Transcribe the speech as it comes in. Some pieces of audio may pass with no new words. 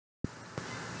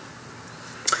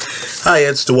Hi,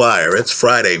 it's Dwyer. It's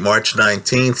Friday, March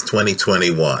 19th,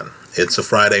 2021. It's a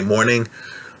Friday morning.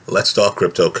 Let's talk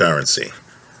cryptocurrency.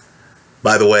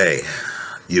 By the way,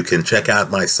 you can check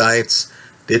out my sites,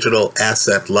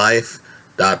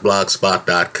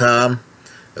 digitalassetlife.blogspot.com,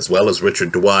 as well as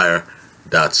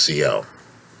richarddwyer.co.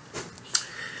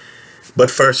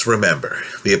 But first, remember,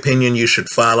 the opinion you should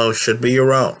follow should be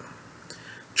your own.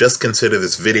 Just consider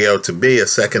this video to be a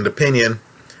second opinion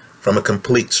from a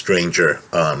complete stranger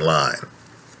online.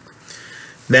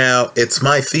 Now, it's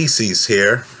my thesis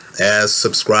here, as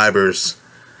subscribers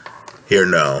here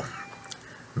know,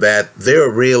 that there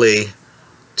are really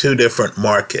two different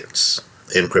markets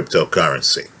in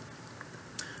cryptocurrency.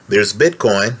 There's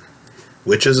Bitcoin,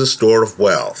 which is a store of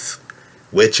wealth,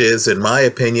 which is, in my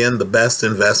opinion, the best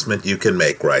investment you can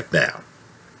make right now.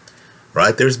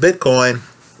 Right? There's Bitcoin,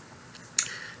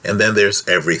 and then there's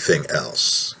everything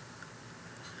else.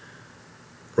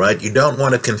 Right? You don't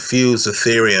want to confuse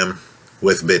Ethereum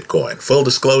with Bitcoin. Full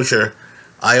disclosure,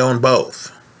 I own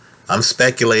both. I'm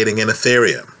speculating in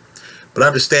Ethereum. But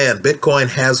understand, Bitcoin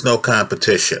has no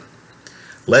competition.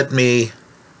 Let me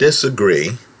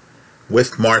disagree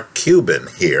with Mark Cuban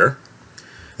here,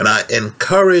 and I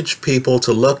encourage people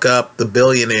to look up the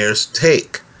billionaire's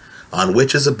take on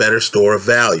which is a better store of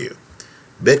value,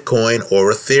 Bitcoin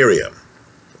or Ethereum.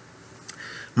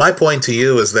 My point to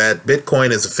you is that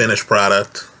Bitcoin is a finished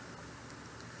product.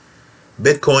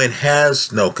 Bitcoin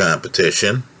has no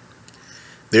competition.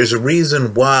 There's a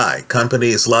reason why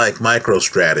companies like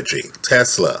MicroStrategy,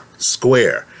 Tesla,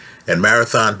 Square, and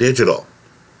Marathon Digital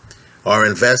are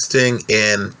investing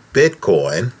in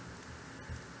Bitcoin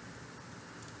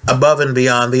above and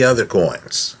beyond the other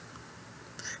coins.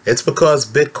 It's because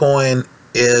Bitcoin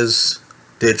is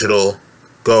digital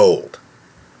gold.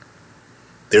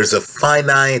 There's a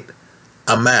finite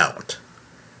amount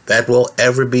that will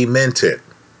ever be minted,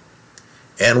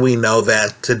 and we know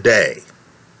that today.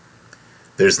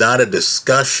 There's not a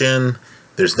discussion,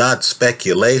 there's not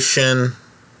speculation,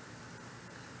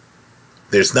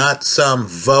 there's not some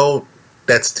vote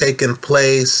that's taken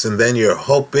place and then you're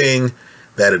hoping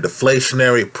that a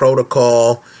deflationary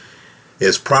protocol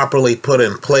is properly put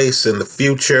in place in the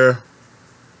future.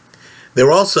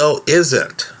 There also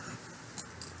isn't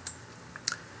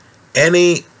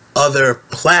any other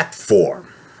platform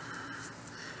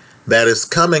that is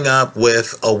coming up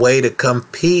with a way to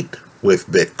compete with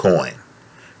Bitcoin,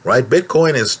 right?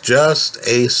 Bitcoin is just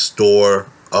a store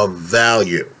of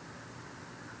value.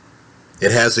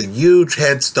 It has a huge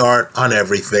head start on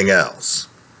everything else.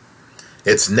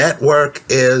 Its network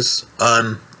is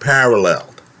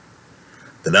unparalleled.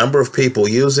 The number of people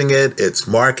using it, its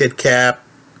market cap,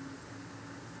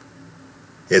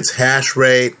 its hash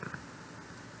rate,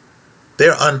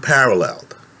 they're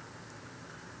unparalleled.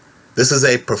 This is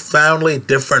a profoundly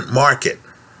different market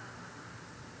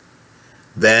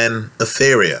than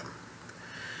Ethereum.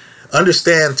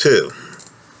 Understand too,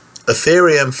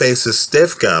 Ethereum faces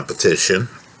stiff competition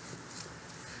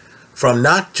from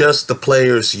not just the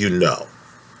players you know,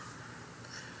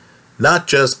 not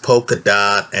just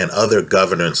Polkadot and other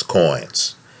governance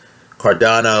coins,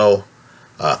 Cardano,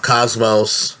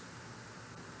 Cosmos,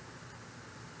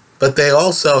 but they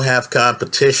also have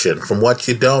competition from what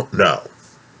you don't know.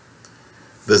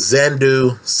 The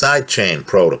Zendu sidechain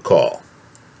protocol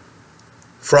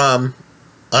from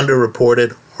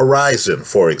underreported Horizon,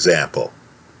 for example.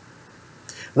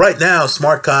 Right now,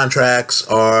 smart contracts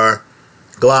are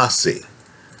glossy.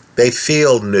 They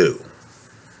feel new.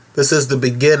 This is the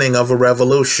beginning of a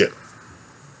revolution.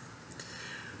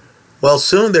 Well,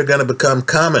 soon they're going to become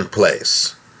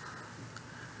commonplace.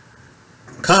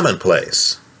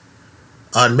 Commonplace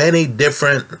on many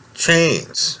different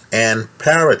chains and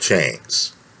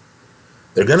parachains.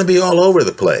 They're going to be all over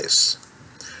the place.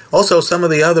 Also, some of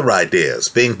the other ideas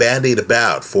being bandied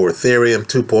about for Ethereum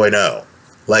 2.0,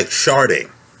 like sharding,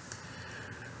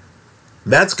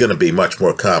 that's going to be much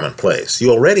more commonplace.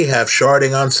 You already have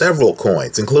sharding on several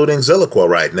coins, including Zcash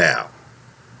right now.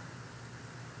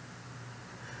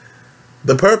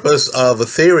 The purpose of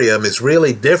Ethereum is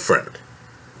really different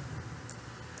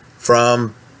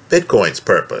from Bitcoin's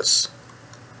purpose.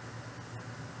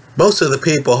 Most of the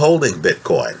people holding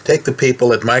Bitcoin, take the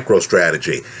people at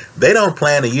MicroStrategy, they don't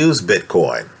plan to use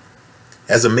Bitcoin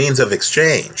as a means of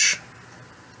exchange.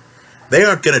 They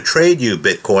aren't going to trade you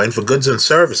Bitcoin for goods and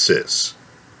services.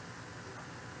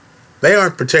 They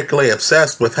aren't particularly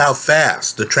obsessed with how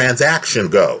fast the transaction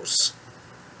goes.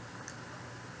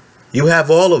 You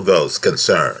have all of those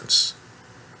concerns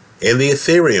in the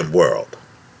Ethereum world.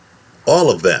 All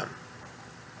of them.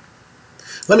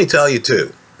 Let me tell you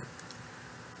too,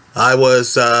 I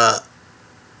was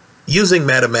using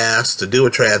MetaMask to do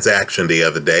a transaction the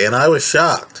other day, and I was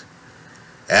shocked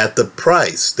at the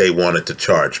price they wanted to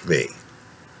charge me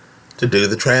to do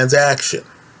the transaction.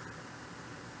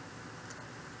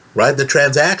 Right? The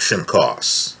transaction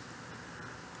costs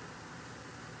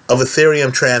of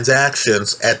Ethereum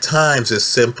transactions at times is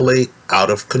simply out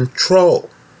of control.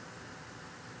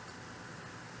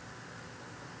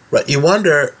 Right? You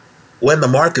wonder when the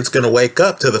market's going to wake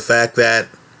up to the fact that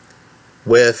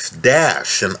with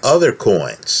Dash and other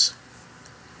coins,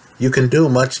 you can do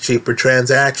much cheaper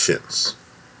transactions,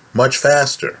 much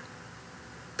faster.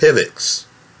 Pivx,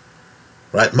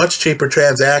 right? Much cheaper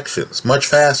transactions, much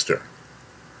faster.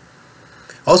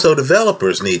 Also,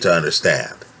 developers need to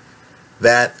understand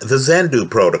that the Zendu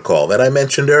protocol that I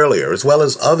mentioned earlier, as well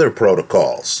as other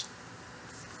protocols,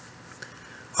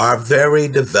 are very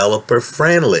developer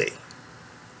friendly.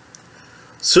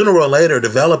 Sooner or later,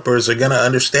 developers are going to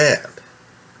understand,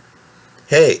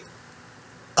 hey,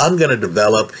 I'm going to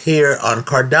develop here on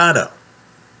Cardano.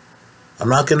 I'm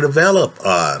not going to develop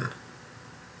on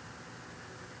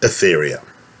Ethereum.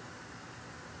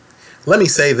 Let me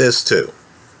say this too.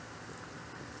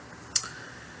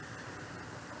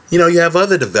 You know, you have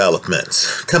other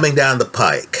developments coming down the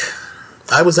pike.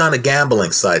 I was on a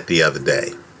gambling site the other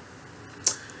day,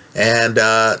 and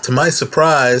to my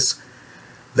surprise,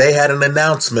 they had an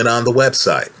announcement on the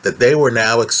website that they were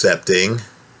now accepting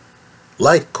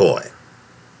Litecoin.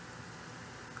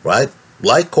 Right?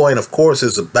 Litecoin, of course,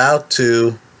 is about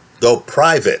to go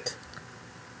private.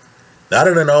 Not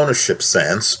in an ownership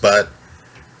sense, but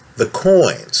the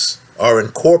coins are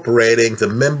incorporating the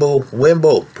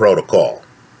Mimblewimble protocol.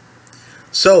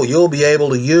 So you'll be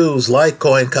able to use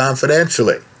Litecoin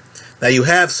confidentially. Now you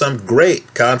have some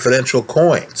great confidential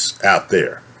coins out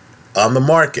there on the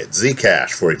market.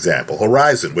 Zcash, for example,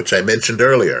 Horizon, which I mentioned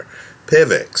earlier,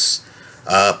 Pivx,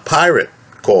 Pirate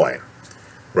Coin,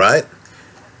 right?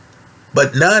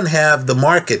 But none have the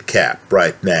market cap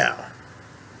right now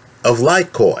of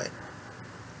Litecoin.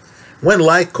 When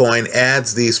Litecoin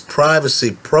adds these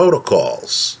privacy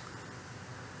protocols,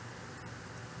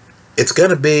 it's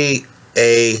going to be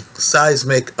a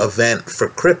seismic event for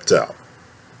crypto.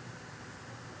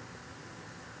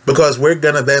 Because we're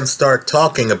going to then start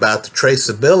talking about the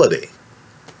traceability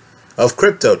of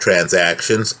crypto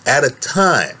transactions at a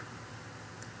time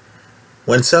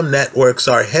when some networks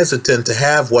are hesitant to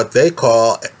have what they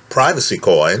call privacy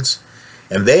coins,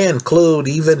 and they include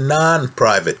even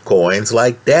non-private coins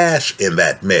like Dash in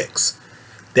that mix.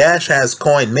 Dash has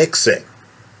coin mixing,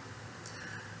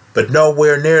 but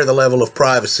nowhere near the level of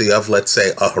privacy of, let's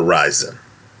say, a Horizon.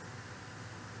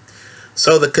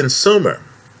 So the consumer,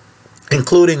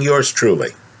 including yours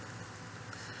truly,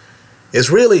 is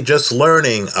really just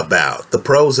learning about the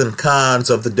pros and cons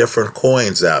of the different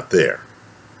coins out there.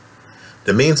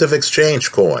 The means of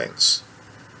exchange coins,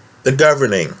 the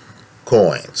governing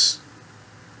coins,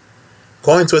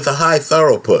 coins with a high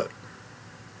throughput,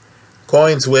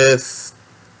 coins with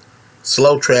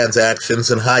slow transactions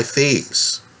and high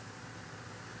fees.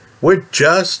 We're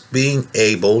just being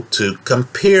able to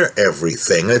compare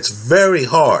everything. It's very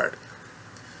hard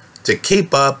to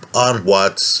keep up on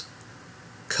what's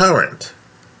current.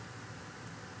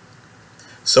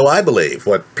 So I believe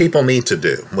what people need to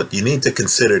do, what you need to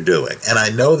consider doing, and I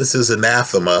know this is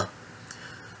anathema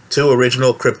to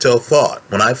original crypto thought.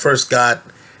 When I first got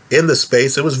in the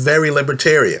space, it was very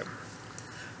libertarian,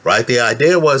 right? The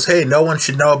idea was, hey, no one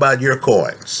should know about your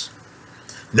coins.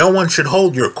 No one should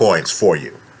hold your coins for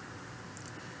you.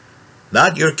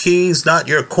 Not your keys, not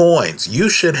your coins. You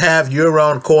should have your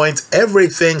own coins.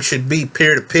 Everything should be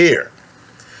peer-to-peer.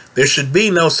 There should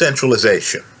be no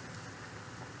centralization.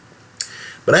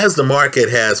 But as the market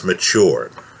has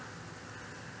matured,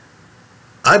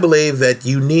 I believe that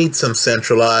you need some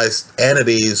centralized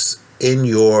entities in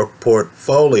your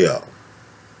portfolio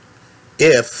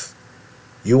if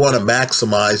you want to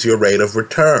maximize your rate of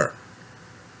return.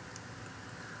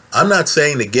 I'm not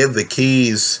saying to give the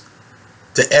keys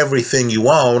to everything you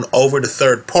own over to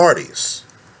third parties,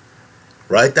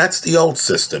 right? That's the old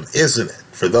system, isn't it?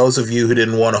 For those of you who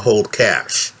didn't want to hold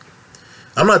cash.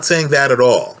 I'm not saying that at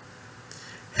all.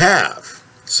 Have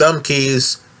some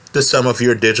keys to some of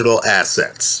your digital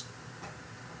assets,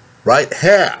 right?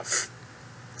 Have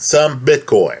some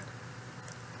Bitcoin.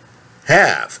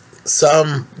 Have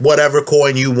some whatever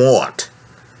coin you want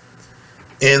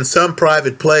in some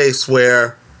private place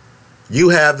where you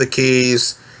have the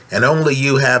keys and only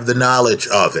you have the knowledge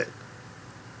of it.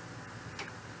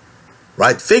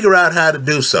 Right? Figure out how to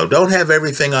do so. Don't have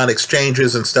everything on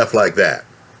exchanges and stuff like that.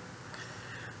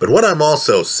 But what I'm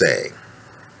also saying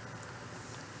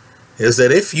is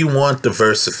that if you want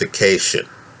diversification,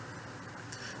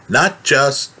 not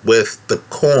just with the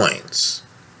coins,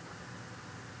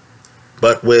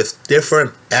 but with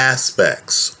different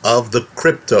aspects of the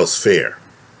cryptosphere,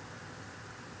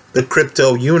 the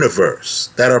crypto universe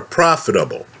that are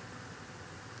profitable,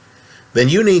 then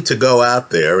you need to go out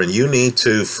there and you need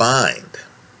to find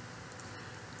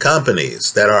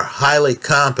companies that are highly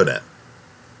competent,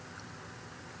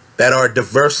 that are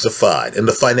diversified in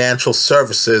the financial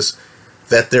services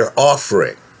that they're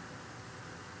offering.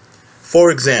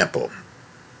 For example,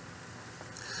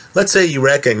 let's say you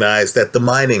recognize that the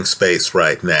mining space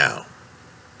right now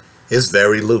is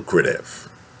very lucrative,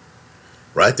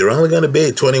 right? There are only going to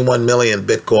be 21 million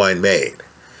Bitcoin made.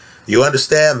 You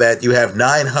understand that you have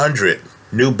 900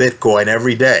 new Bitcoin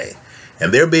every day,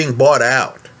 and they're being bought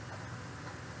out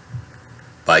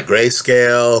by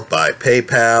Grayscale, by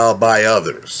PayPal, by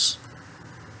others,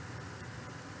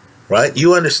 right?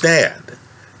 You understand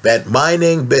that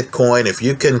mining Bitcoin, if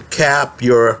you can cap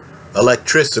your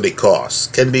electricity costs,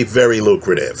 can be very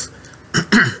lucrative.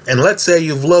 And let's say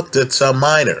you've looked at some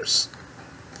miners,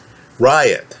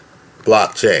 Riot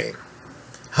blockchain,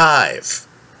 Hive,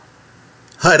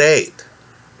 Hut 8.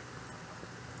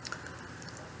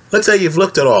 Let's say you've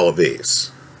looked at all of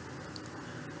these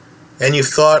and you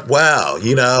thought, wow,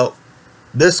 you know,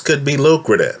 this could be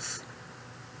lucrative.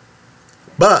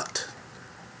 But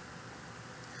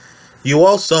you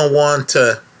also want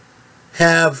to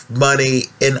have money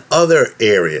in other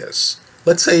areas.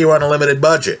 Let's say you're on a limited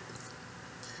budget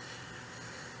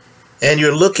and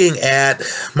you're looking at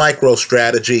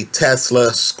MicroStrategy,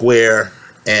 Tesla, Square,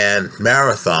 and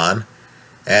Marathon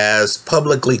as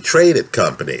publicly traded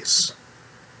companies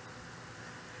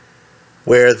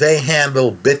where they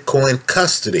handle Bitcoin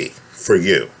custody for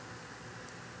you.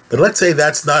 But let's say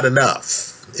that's not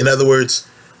enough. In other words,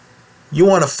 you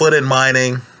want a foot in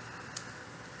mining,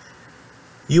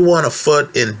 you want a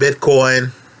foot in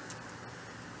Bitcoin,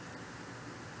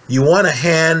 you want a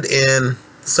hand in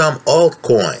some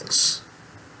altcoins,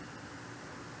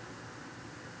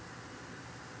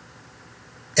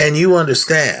 and you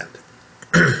understand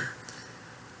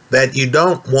that you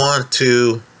don't want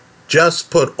to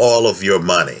just put all of your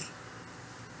money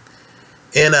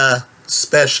in a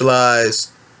specialized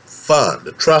fund,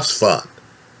 a trust fund,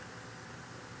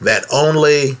 that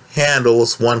only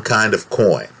handles one kind of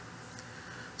coin.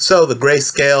 So the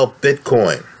Grayscale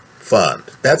Bitcoin Fund,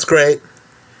 that's great,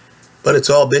 but it's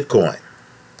all Bitcoin.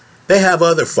 They have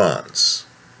other funds,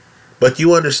 but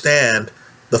you understand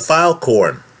the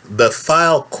Filecoin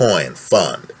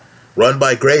Fund run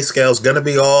by Grayscale is going to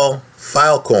be all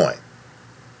Filecoin.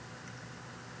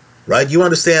 Right? You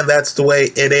understand that's the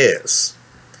way it is.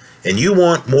 And you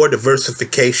want more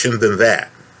diversification than that.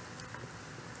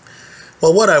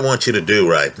 Well, what I want you to do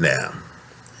right now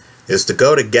is to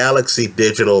go to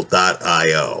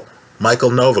galaxydigital.io,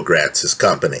 Michael Novogratz's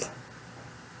company.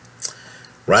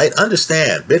 Right?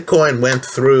 Understand, Bitcoin went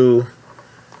through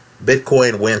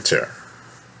Bitcoin winter.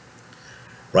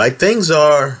 Right? Things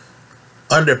are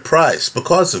underpriced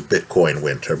because of Bitcoin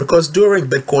winter. Because during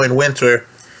Bitcoin winter,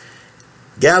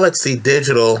 Galaxy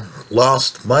Digital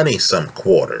lost money some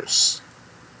quarters.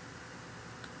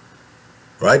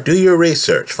 Right? Do your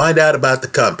research. Find out about the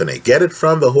company. Get it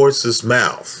from the horse's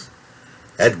mouth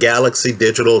at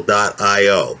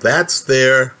galaxydigital.io. That's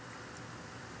their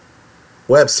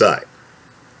website.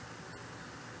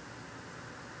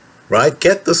 Right?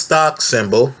 Get the stock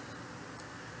symbol.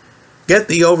 Get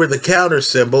the over-the-counter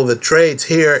symbol that trades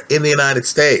here in the United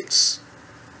States.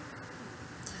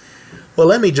 Well,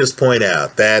 let me just point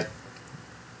out that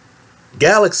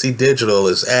Galaxy Digital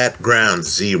is at ground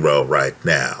zero right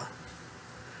now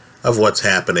of what's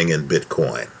happening in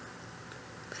Bitcoin.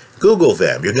 Google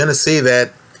them. You're going to see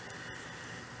that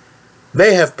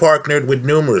they have partnered with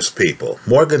numerous people,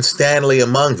 Morgan Stanley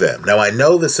among them. Now, I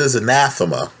know this is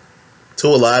anathema to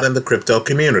a lot in the crypto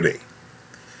community.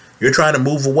 You're trying to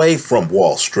move away from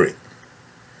Wall Street,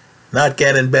 not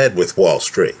get in bed with Wall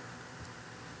Street.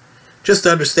 Just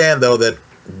understand, though, that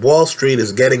Wall Street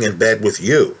is getting in bed with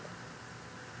you.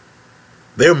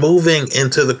 They're moving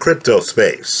into the crypto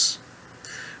space.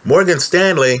 Morgan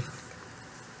Stanley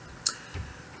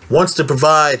wants to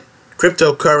provide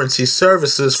cryptocurrency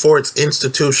services for its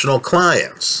institutional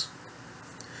clients.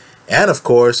 And, of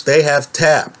course, they have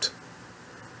tapped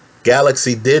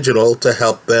Galaxy Digital to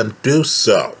help them do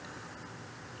so.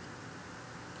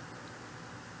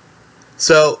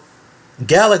 So,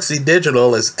 Galaxy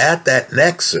Digital is at that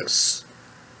nexus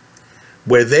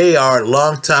where they are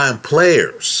longtime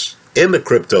players in the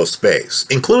crypto space,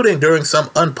 including during some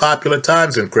unpopular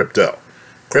times in crypto.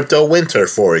 Crypto winter,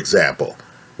 for example,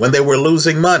 when they were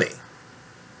losing money.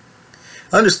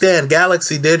 Understand,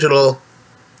 Galaxy Digital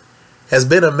has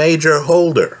been a major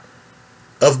holder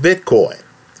of Bitcoin.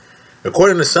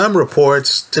 According to some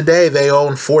reports, today they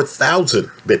own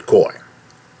 4,000 Bitcoin.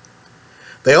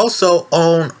 They also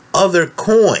own other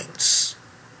coins.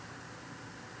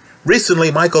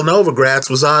 Recently, Michael Novogratz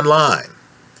was online,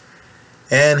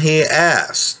 and he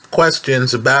asked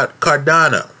questions about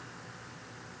Cardano.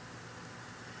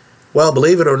 Well,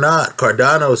 believe it or not,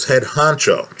 Cardano's head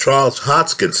honcho, Charles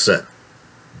Hoskinson,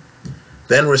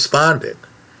 then responded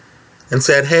and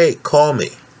said, "Hey, call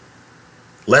me.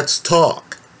 Let's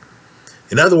talk."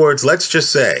 In other words, let's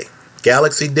just say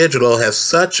Galaxy Digital has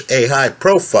such a high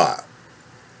profile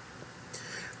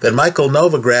that Michael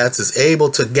Novogratz is able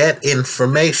to get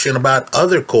information about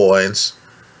other coins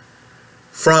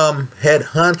from head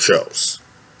honchos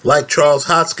like Charles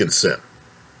Hoskinson.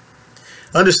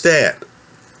 Understand,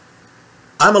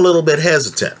 I'm a little bit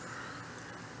hesitant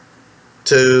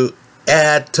to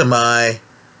add to my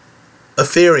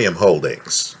Ethereum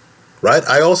holdings, right?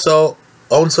 I also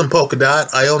own some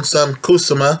Polkadot, I own some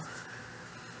Kusama,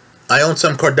 I own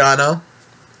some Cardano.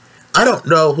 I don't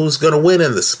know who's going to win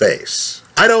in the space.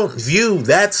 I don't view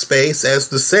that space as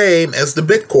the same as the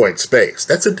Bitcoin space.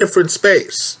 That's a different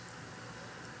space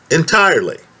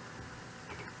entirely,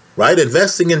 right?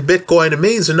 Investing in Bitcoin to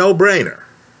me is a no-brainer.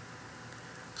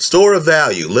 Store of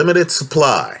value, limited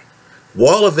supply,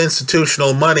 wall of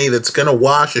institutional money that's going to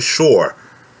wash ashore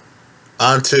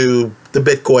onto the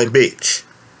Bitcoin beach,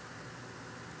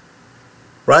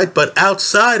 right? But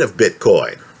outside of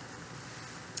Bitcoin,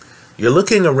 you're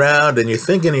looking around and you're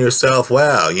thinking to yourself,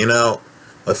 wow, you know,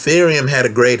 Ethereum had a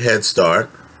great head start.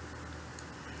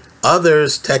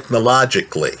 Others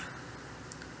technologically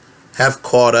have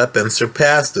caught up and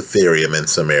surpassed Ethereum in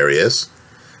some areas.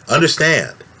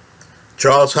 Understand,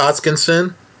 Charles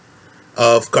Hoskinson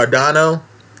of Cardano,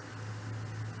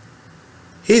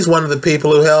 he's one of the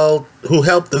people who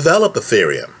helped develop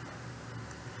Ethereum,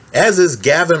 as is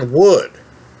Gavin Wood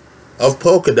of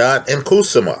Polkadot and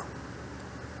Kusama.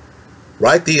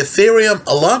 Right? The Ethereum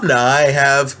alumni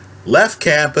have left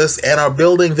campus and are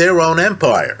building their own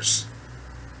empires.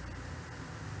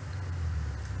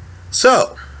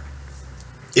 So,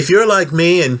 if you're like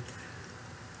me and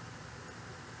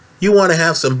you want to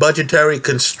have some budgetary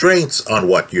constraints on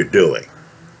what you're doing,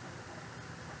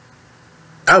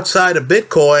 outside of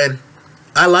Bitcoin,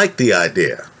 I like the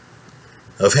idea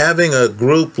of having a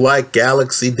group like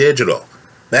Galaxy Digital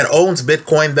that owns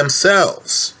Bitcoin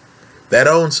themselves, that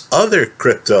owns other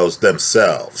cryptos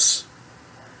themselves,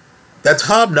 that's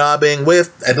hobnobbing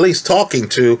with, at least talking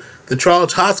to, the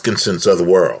Charles Hoskinsons of the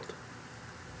world,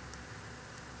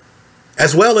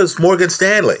 as well as Morgan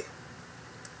Stanley,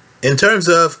 in terms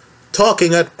of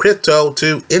talking up crypto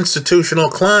to institutional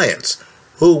clients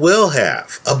who will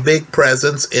have a big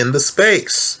presence in the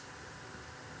space.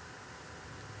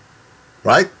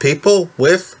 Right? People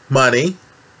with money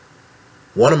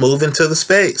want to move into the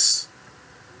space.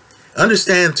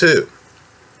 Understand, too,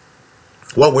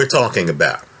 what we're talking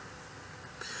about.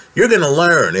 You're going to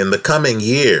learn in the coming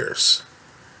years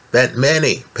that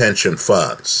many pension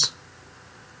funds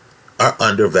are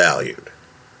undervalued.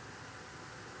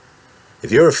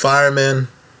 If you're a fireman,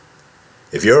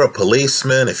 if you're a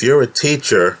policeman, if you're a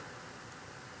teacher,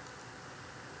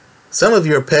 some of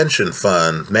your pension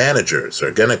fund managers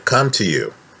are going to come to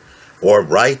you or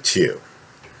write you,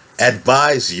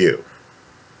 advise you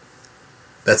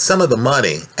that some of the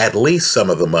money, at least some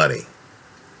of the money,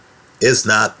 is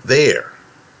not there.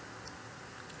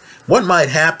 What might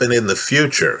happen in the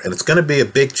future, and it's going to be a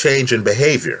big change in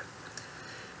behavior,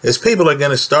 is people are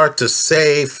going to start to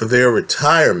save for their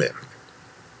retirement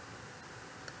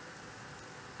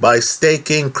by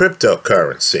staking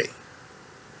cryptocurrency,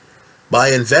 by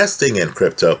investing in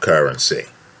cryptocurrency,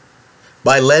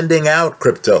 by lending out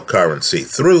cryptocurrency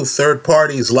through third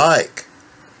parties like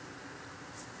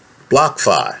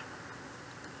BlockFi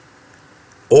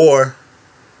or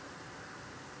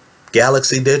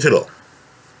Galaxy Digital.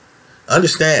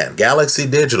 Understand, Galaxy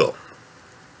Digital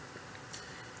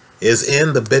is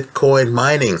in the Bitcoin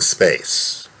mining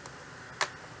space.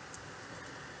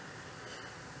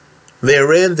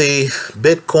 They're in the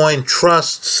Bitcoin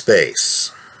trust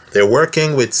space. They're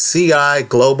working with CI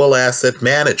Global Asset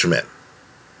Management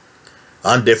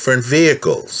on different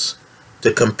vehicles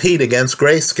to compete against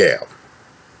Grayscale.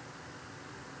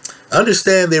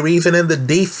 Understand, they're even in the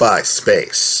DeFi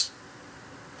space,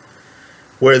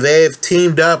 where they've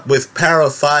teamed up with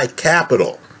ParaFi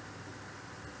Capital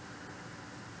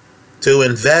to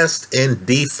invest in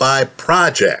DeFi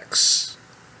projects.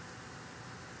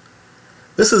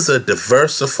 This is a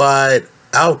diversified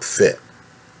outfit.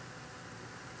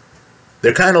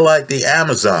 They're kind of like the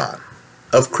Amazon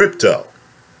of crypto.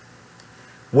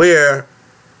 where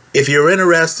if you're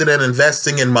interested in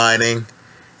investing in mining,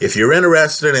 if you're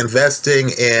interested in investing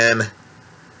in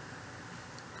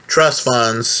trust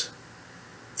funds,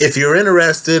 if you're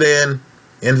interested in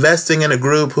investing in a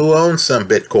group who owns some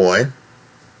Bitcoin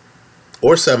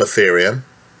or some Ethereum,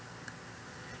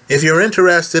 if you're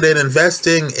interested in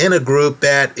investing in a group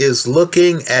that is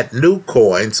looking at new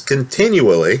coins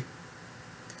continually,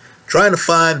 trying to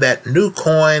find that new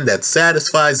coin that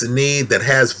satisfies a need, that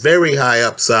has very high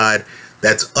upside,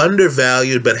 that's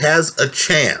undervalued but has a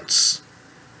chance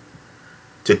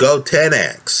to go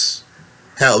 10x.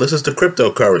 Hell, this is the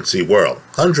cryptocurrency world.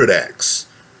 100x.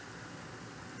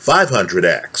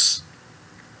 500x.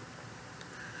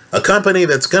 A company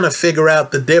that's going to figure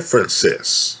out the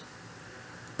differences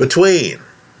between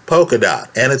Polkadot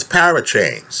and its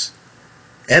parachains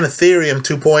and Ethereum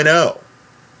 2.0.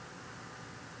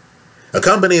 A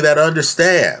company that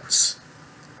understands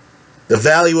the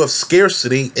value of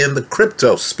scarcity in the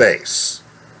crypto space.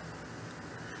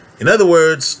 In other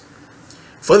words,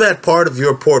 for that part of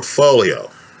your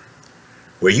portfolio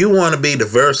where you want to be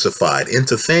diversified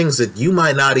into things that you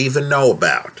might not even know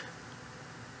about,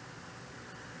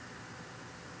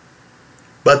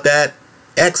 but that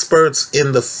experts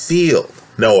in the field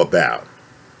know about,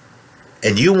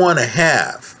 and you want to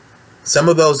have some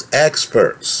of those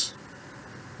experts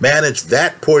manage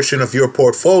that portion of your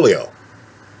portfolio,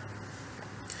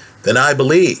 then I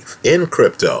believe in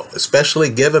crypto, especially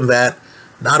given that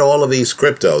not all of these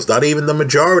cryptos, not even the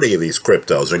majority of these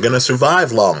cryptos, are going to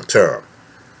survive long term.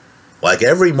 Like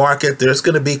every market, there's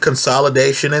going to be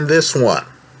consolidation in this one.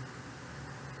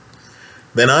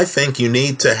 Then I think you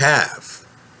need to have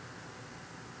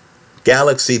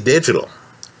Galaxy Digital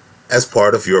as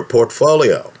part of your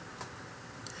portfolio.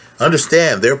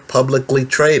 Understand, they're publicly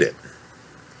traded,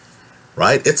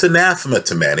 right? It's anathema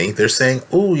to many. They're saying,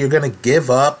 ooh, you're going to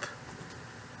give up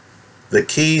the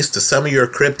keys to some of your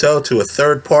crypto to a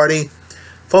third party.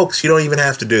 Folks, you don't even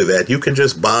have to do that. You can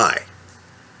just buy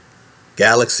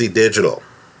Galaxy Digital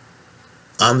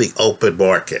on the open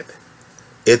market.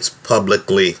 It's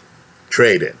publicly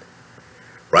traded,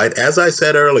 right? As I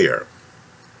said earlier,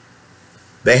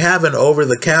 they have an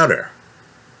over-the-counter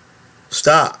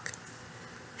stock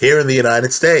here in the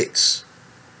United States.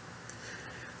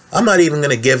 I'm not even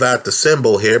going to give out the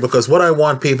symbol here, because what I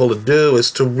want people to do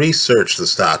is to research the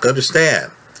stock.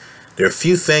 Understand, there are a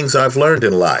few things I've learned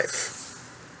in life,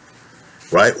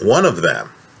 right? One of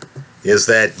them is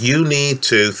that you need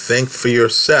to think for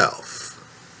yourself.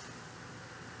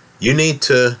 You need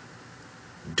to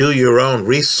do your own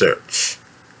research.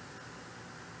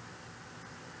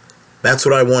 That's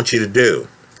what I want you to do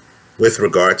with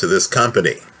regard to this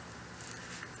company,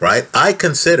 right? I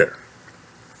consider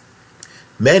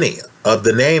many of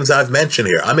the names I've mentioned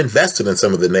here. I'm invested in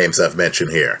some of the names I've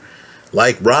mentioned here,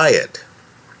 like Riot,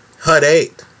 Hut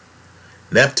 8,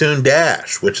 Neptune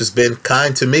Dash, which has been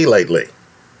kind to me lately,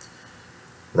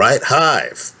 right?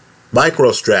 Hive,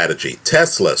 MicroStrategy,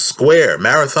 Tesla, Square,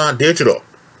 Marathon Digital.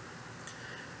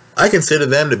 I consider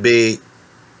them to be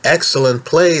excellent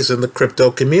plays in the crypto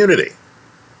community.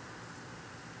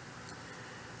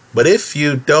 But if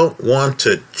you don't want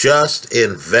to just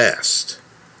invest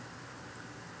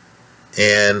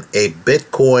in a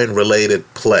Bitcoin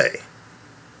related play,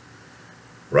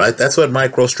 right? That's what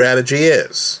MicroStrategy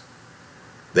is.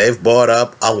 They've bought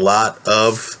up a lot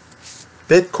of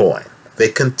Bitcoin. They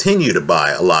continue to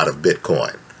buy a lot of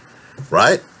Bitcoin,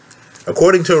 right?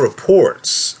 According to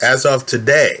reports, as of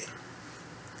today,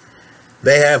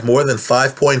 they have more than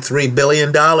 $5.3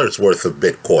 billion worth of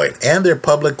Bitcoin, and they're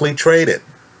publicly traded,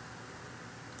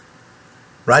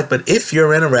 right? But if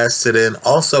you're interested in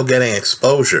also getting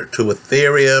exposure to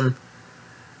Ethereum,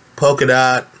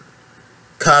 Polkadot,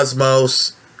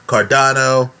 Cosmos,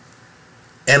 Cardano,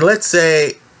 and let's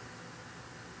say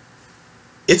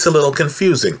it's a little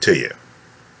confusing to you,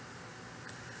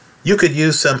 you could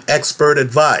use some expert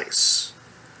advice.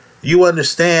 You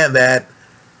understand that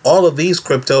all of these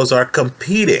cryptos are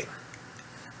competing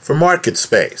for market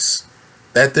space,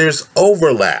 that there's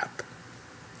overlap,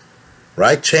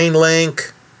 right?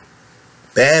 Chainlink,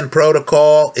 Band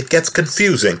Protocol, it gets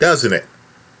confusing, doesn't it?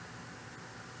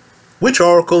 Which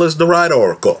oracle is the right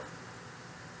oracle?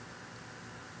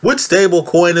 Which stable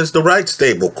coin is the right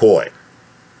stable coin?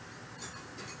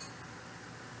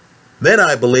 Then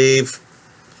I believe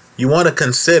you want to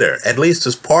consider, at least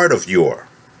as part of your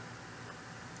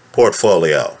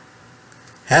portfolio,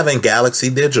 having Galaxy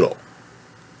Digital,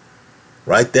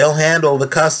 right? They'll handle the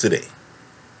custody.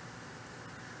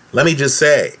 Let me just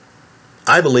say,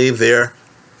 I believe they're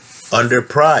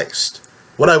underpriced.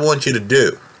 What I want you to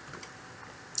do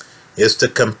is to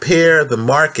compare the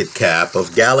market cap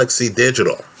of Galaxy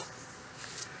Digital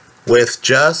with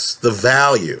just the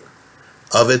value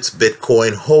of its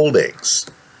Bitcoin holdings,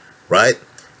 right?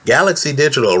 Galaxy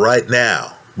Digital right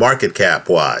now, market cap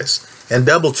wise, and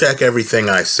double check everything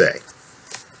I say,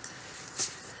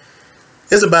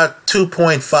 is about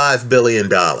 $2.5 billion.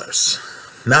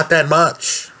 Not that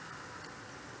much.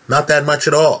 Not that much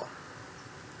at all.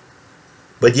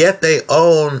 But yet they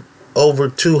own over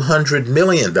 $200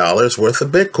 million worth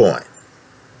of Bitcoin.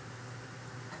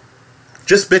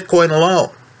 Just Bitcoin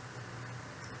alone.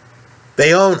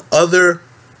 They own other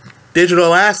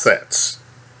digital assets.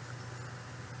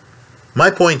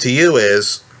 My point to you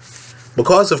is,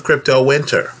 because of crypto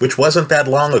winter, which wasn't that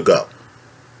long ago,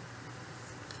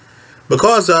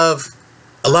 because of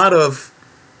a lot of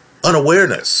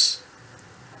unawareness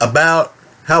about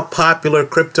how popular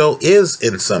crypto is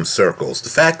in some circles, the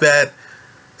fact that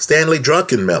Stanley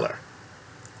Druckenmiller,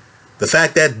 the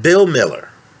fact that Bill Miller,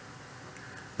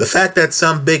 the fact that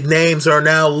some big names are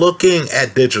now looking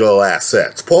at digital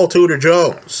assets, Paul Tudor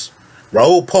Jones,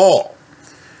 Raoul Pal,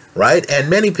 right? And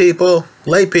many people,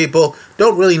 lay people,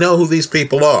 don't really know who these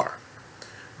people are.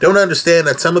 Don't understand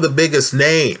that some of the biggest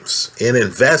names in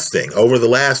investing over the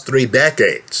last 3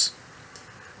 decades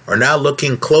are now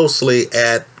looking closely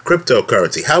at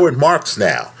cryptocurrency. Howard Marks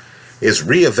now is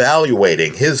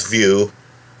reevaluating his view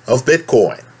of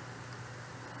Bitcoin.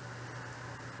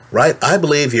 Right? I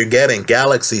believe you're getting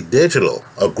Galaxy Digital,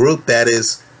 a group that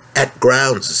is at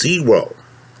ground zero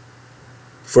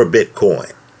for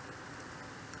Bitcoin.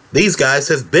 These guys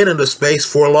have been in the space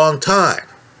for a long time.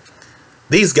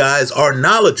 These guys are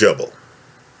knowledgeable.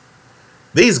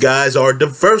 These guys are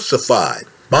diversified.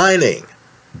 Mining,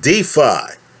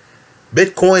 DeFi,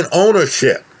 Bitcoin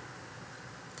ownership,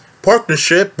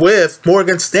 partnership with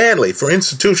Morgan Stanley for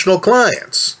institutional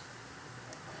clients.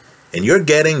 And you're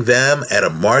getting them at a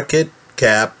market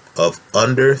cap of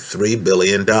under $3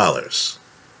 billion.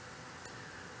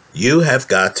 You have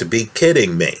got to be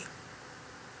kidding me.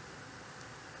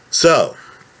 So,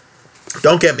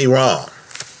 don't get me wrong.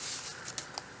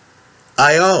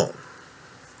 I own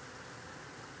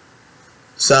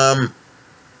some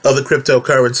of the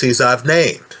cryptocurrencies I've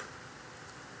named.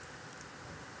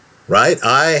 Right?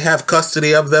 I have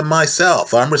custody of them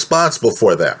myself. I'm responsible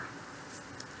for them.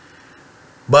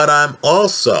 But I'm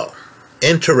also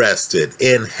interested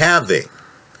in having,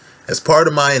 as part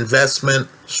of my investment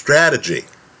strategy,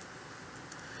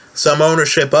 some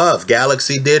ownership of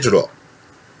Galaxy Digital.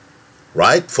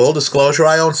 Right? Full disclosure,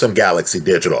 I own some Galaxy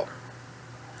Digital.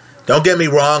 Don't get me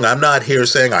wrong, I'm not here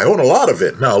saying I own a lot of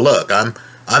it. No, look, I'm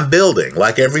building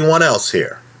like everyone else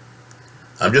here.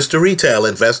 I'm just a retail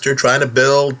investor trying to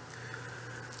build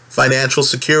financial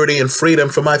security and freedom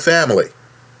for my family.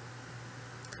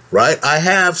 Right? I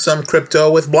have some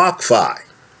crypto with BlockFi.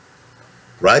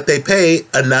 Right? They pay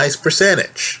a nice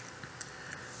percentage.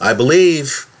 I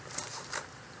believe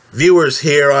viewers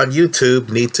here on YouTube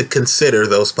need to consider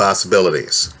those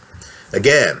possibilities.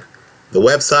 Again, the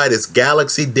website is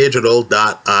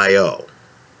galaxydigital.io.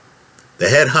 The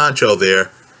head honcho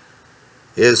there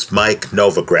is Mike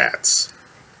Novogratz.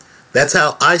 That's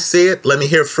how I see it. Let me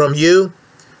hear from you.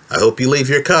 I hope you leave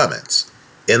your comments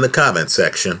in the comment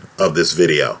section of this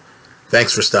video.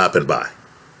 Thanks for stopping by.